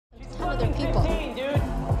other people. 15, dude.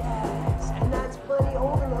 Yes, and that's plenty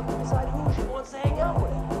old enough to decide who she wants to hang out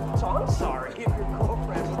with. So I'm sorry if your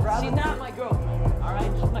girlfriend would rather... She's not my girlfriend, all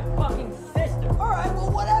right? She's my fucking sister. All right,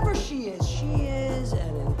 well, whatever she is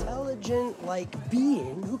an intelligent,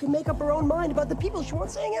 being who can make up her own mind about the people she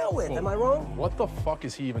wants to hang out with. Am I wrong? What the fuck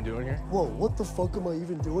is he even doing here? Whoa, what the fuck am I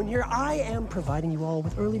even doing here? I am providing you all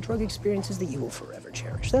with early drug experiences that you will forever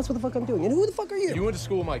cherish. That's what the fuck I'm doing. And who the fuck are you? You went to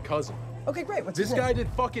school with my cousin. Okay, great. What's This his name? guy did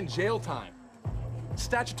fucking jail time.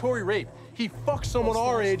 Statutory rape. He fucked someone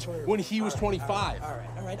our age when he was 25. All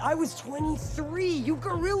right. I was 23, you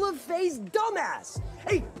gorilla-faced dumbass.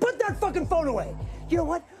 Hey, put that fucking phone away. You know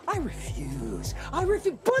what? I refuse.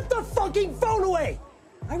 Put the fucking phone away.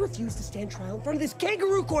 I refuse to stand trial in front of this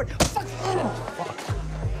kangaroo court. Fuck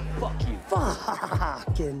you.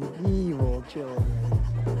 Fucking evil children.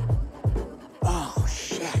 Oh,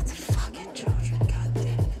 shit. Fucking children. God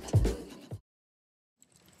damn it.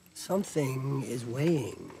 Something is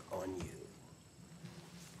weighing on you.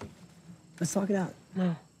 Let's talk it out.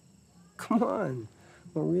 No. Come on.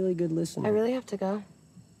 I'm a really good listener. I really have to go.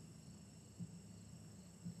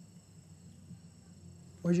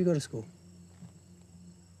 Where'd you go to school?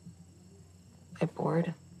 I'm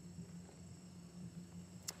bored.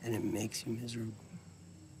 And it makes you miserable.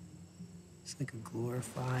 It's like a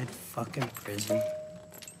glorified fucking prison.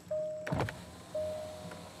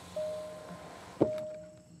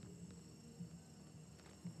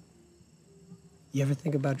 You ever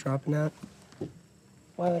think about dropping out?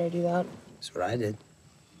 Why would I do that? That's what I did.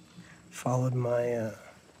 Followed my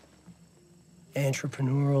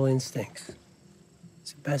entrepreneurial instincts.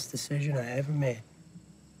 It's the best decision I ever made.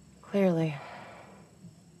 Clearly.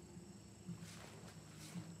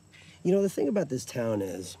 You know, the thing about this town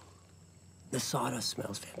is the sawdust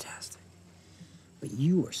smells fantastic, but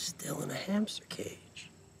you are still in a hamster cage.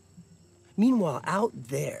 Meanwhile, out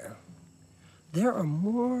there are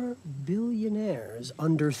more billionaires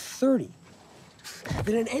under 30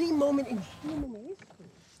 than at any moment in human history.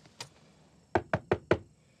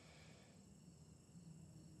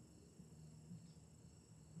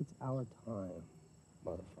 It's our time,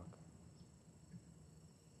 motherfucker.